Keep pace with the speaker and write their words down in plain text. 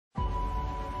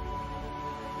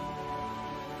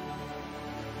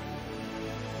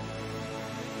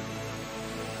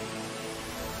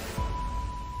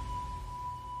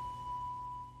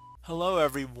Hello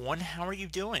everyone, how are you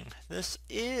doing? This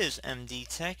is MD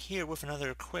Tech here with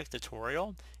another quick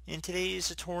tutorial. In today's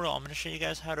tutorial I'm going to show you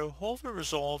guys how to hopefully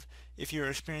resolve if you're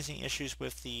experiencing issues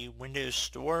with the Windows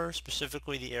Store,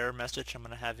 specifically the error message I'm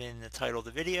going to have in the title of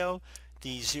the video,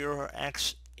 the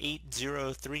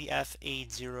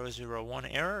 0x803f8001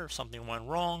 error, something went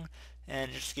wrong,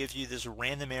 and it just gives you this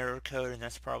random error code, and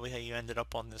that's probably how you ended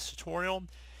up on this tutorial.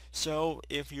 So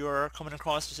if you're coming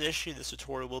across this issue, this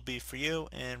tutorial will be for you,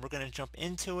 and we're going to jump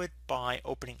into it by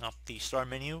opening up the Start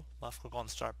menu. Left click on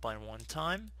the Start button one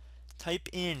time, type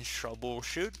in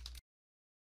Troubleshoot.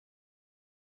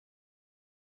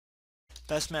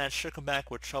 Best match should come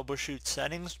back with Troubleshoot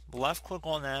settings. Left click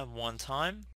on that one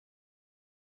time.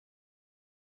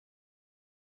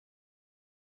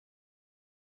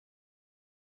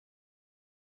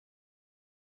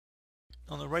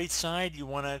 On the right side, you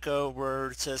want to go where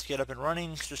it says Get Up and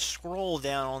Running. Just scroll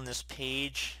down on this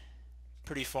page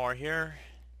pretty far here,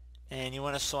 and you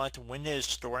want to select Windows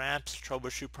Store apps,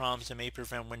 troubleshoot problems that may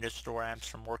prevent Windows Store apps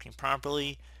from working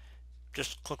properly.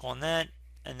 Just click on that,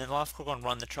 and then left click on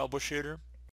Run the Troubleshooter.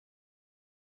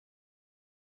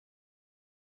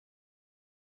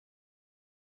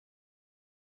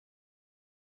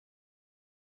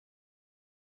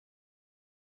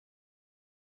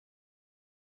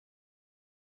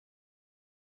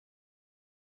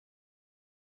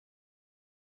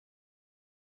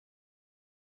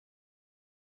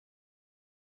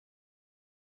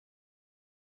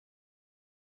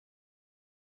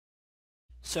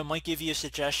 So it might give you a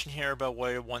suggestion here about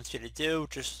what it wants you to do.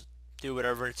 Just do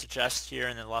whatever it suggests here,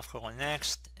 and then left click on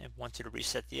Next. It wants you to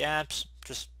reset the apps.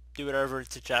 Just do whatever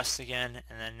it suggests again,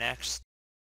 and then Next.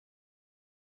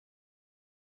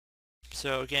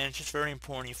 So again, it's just very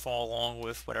important you follow along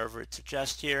with whatever it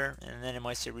suggests here, and then it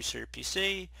might say restart your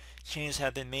PC. Changes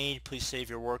have been made. Please save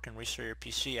your work and restart your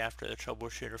PC after the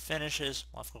troubleshooter finishes.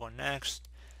 Left click on Next.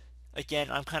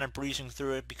 Again, I'm kind of breezing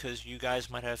through it because you guys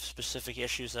might have specific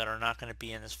issues that are not going to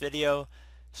be in this video.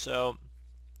 So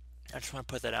I just want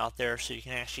to put that out there so you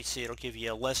can actually see. It'll give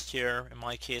you a list here. In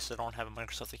my case, I don't have a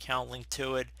Microsoft account linked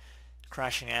to it.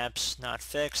 Crashing apps not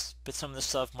fixed, but some of the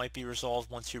stuff might be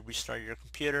resolved once you restart your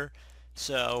computer.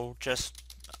 So just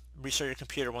restart your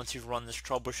computer once you've run this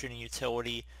troubleshooting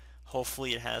utility.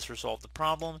 Hopefully it has resolved the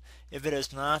problem. If it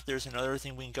has not, there's another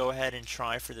thing we can go ahead and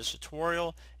try for this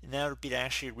tutorial, and that would be to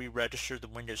actually re-register the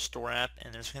Windows Store app.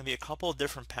 And there's going to be a couple of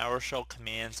different PowerShell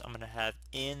commands I'm going to have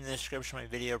in the description of my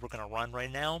video we're going to run right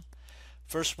now.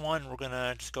 First one, we're going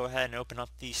to just go ahead and open up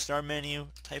the Start menu,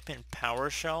 type in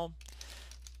PowerShell.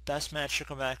 Best match should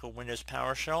come back with Windows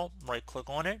PowerShell. Right click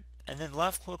on it, and then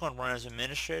left click on Run as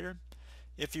Administrator.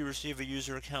 If you receive a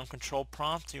user account control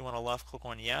prompt, you want to left click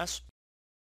on Yes.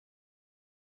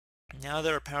 Now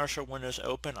that our PowerShell window is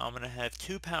open, I'm going to have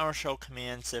two PowerShell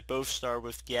commands that both start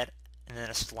with get and then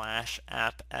a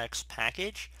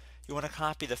 /AppXPackage. You want to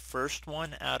copy the first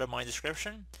one out of my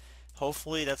description.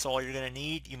 Hopefully that's all you're going to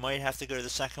need. You might have to go to the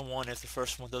second one if the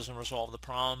first one doesn't resolve the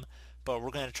problem, but we're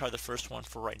going to try the first one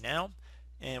for right now.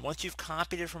 And once you've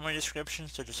copied it from my description,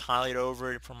 so just highlight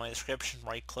over it from my description,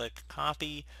 right click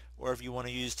copy, or if you want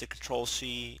to use the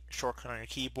Control-C shortcut on your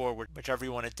keyboard, whichever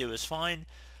you want to do is fine.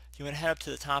 You want to head up to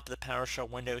the top of the PowerShell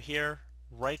window here,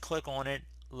 right click on it,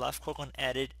 left click on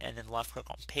edit, and then left click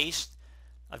on paste.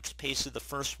 I've just pasted the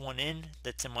first one in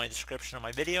that's in my description of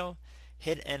my video.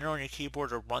 Hit enter on your keyboard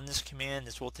to run this command.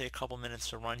 This will take a couple minutes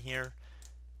to run here,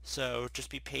 so just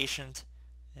be patient,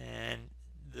 and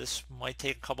this might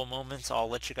take a couple moments. I'll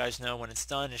let you guys know when it's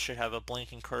done. It should have a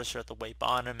blinking cursor at the way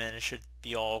bottom, and it should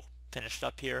be all finished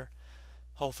up here.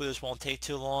 Hopefully this won't take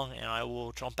too long, and I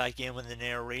will jump back in with the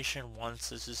narration once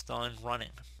this is done running.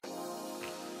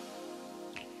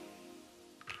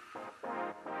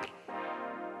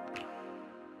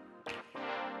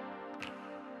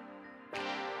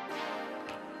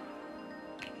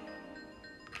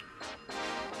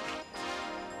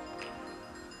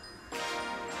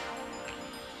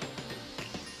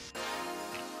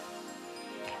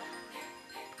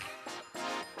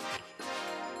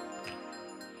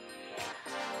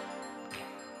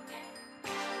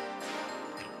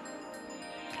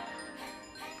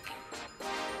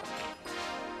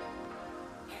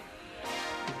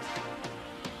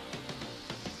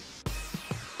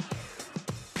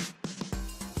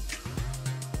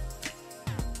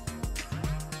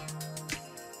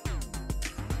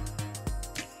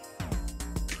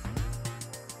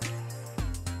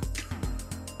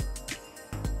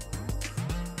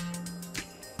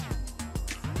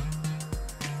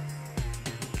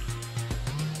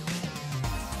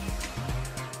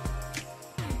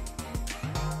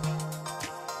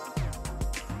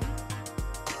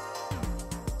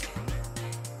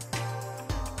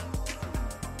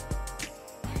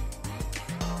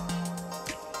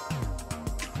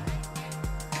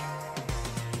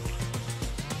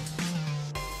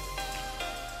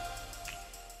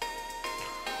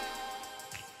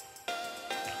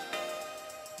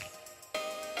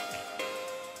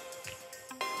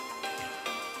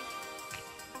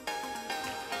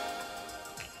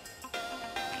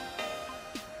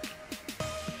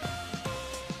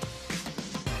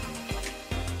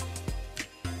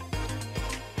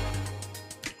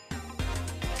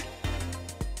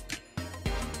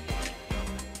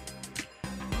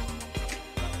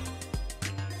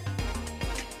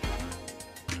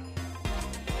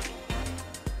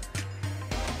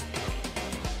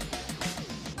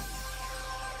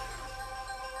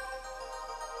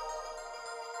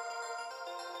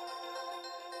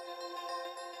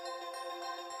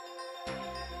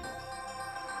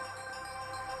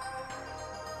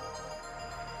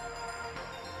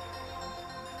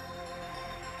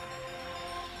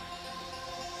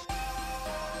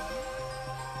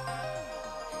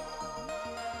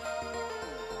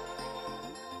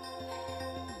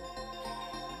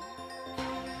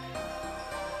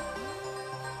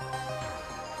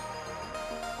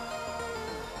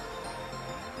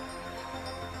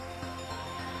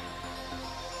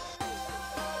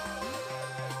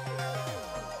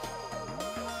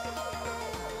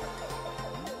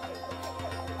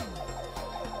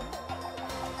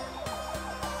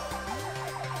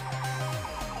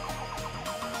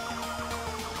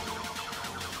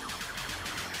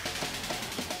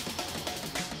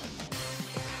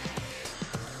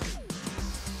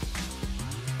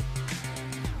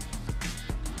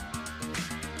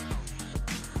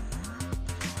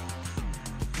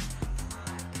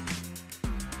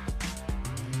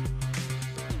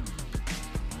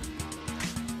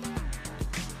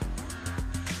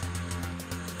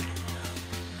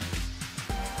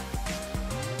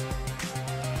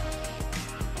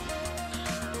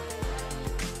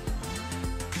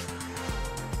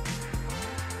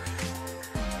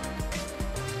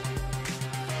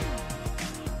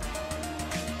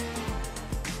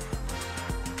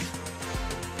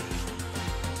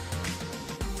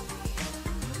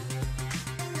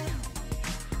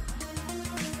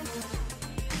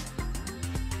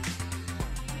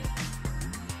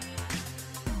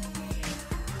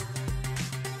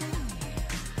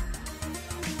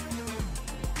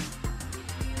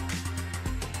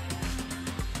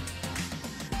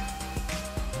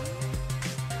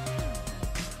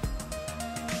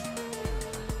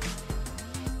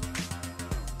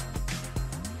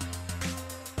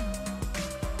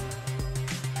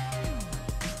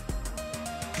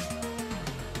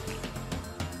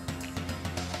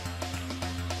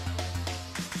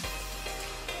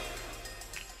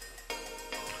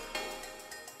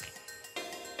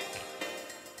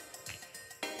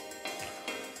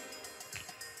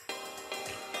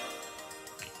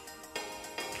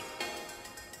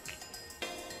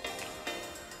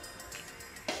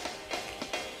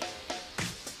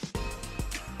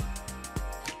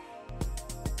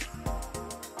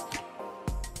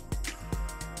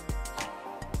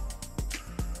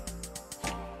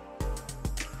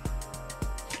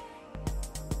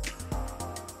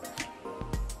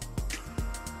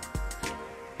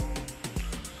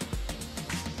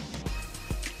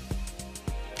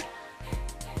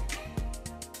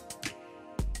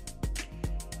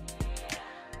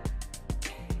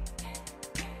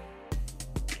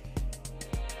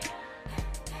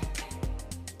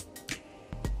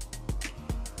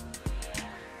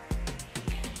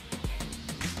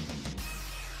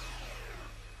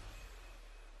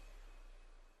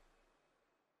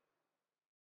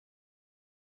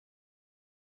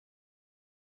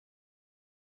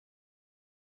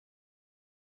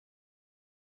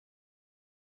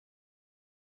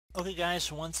 Okay guys,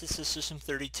 so once this is system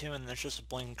 32 and there's just a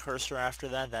blinking cursor after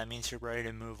that, that means you're ready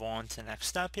to move on to the next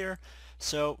step here.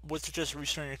 So with just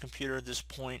restarting your computer at this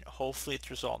point, hopefully it's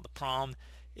resolved the problem.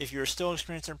 If you're still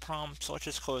experiencing a problem, so let's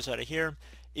just close out of here.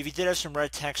 If you did have some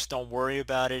red text, don't worry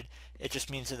about it. It just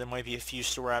means that there might be a few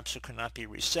store apps that could not be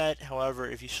reset. However,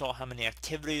 if you saw how many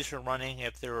activities were running,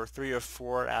 if there were 3 or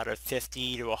 4 out of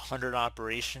 50 to 100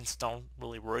 operations, don't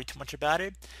really worry too much about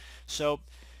it. So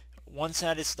once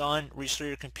that is done, restart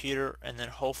your computer and then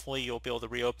hopefully you'll be able to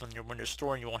reopen your Windows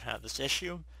Store and you won't have this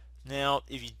issue. Now,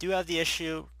 if you do have the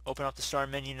issue, open up the Start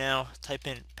menu now, type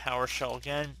in PowerShell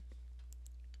again.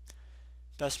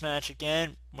 Best match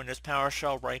again, Windows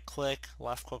PowerShell, right click,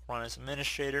 left click Run as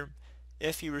Administrator.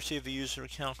 If you receive a user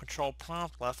account control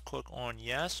prompt, left click on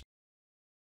Yes.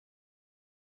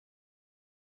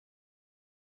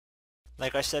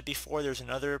 Like I said before, there's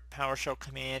another PowerShell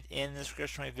command in the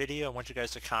description of my video. I want you guys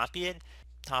to copy it.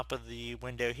 Top of the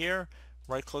window here,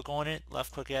 right click on it,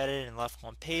 left click edit, and left click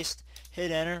on paste. Hit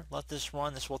enter, let this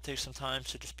run. This will take some time,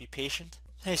 so just be patient.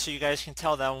 Hey, so you guys can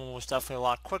tell that one was definitely a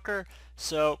lot quicker.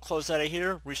 So close out of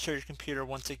here, restart your computer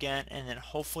once again, and then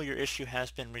hopefully your issue has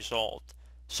been resolved.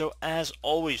 So as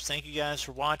always, thank you guys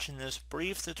for watching this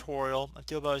brief tutorial. I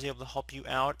do hope I was able to help you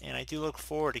out, and I do look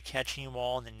forward to catching you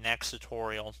all in the next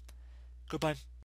tutorial. Goodbye.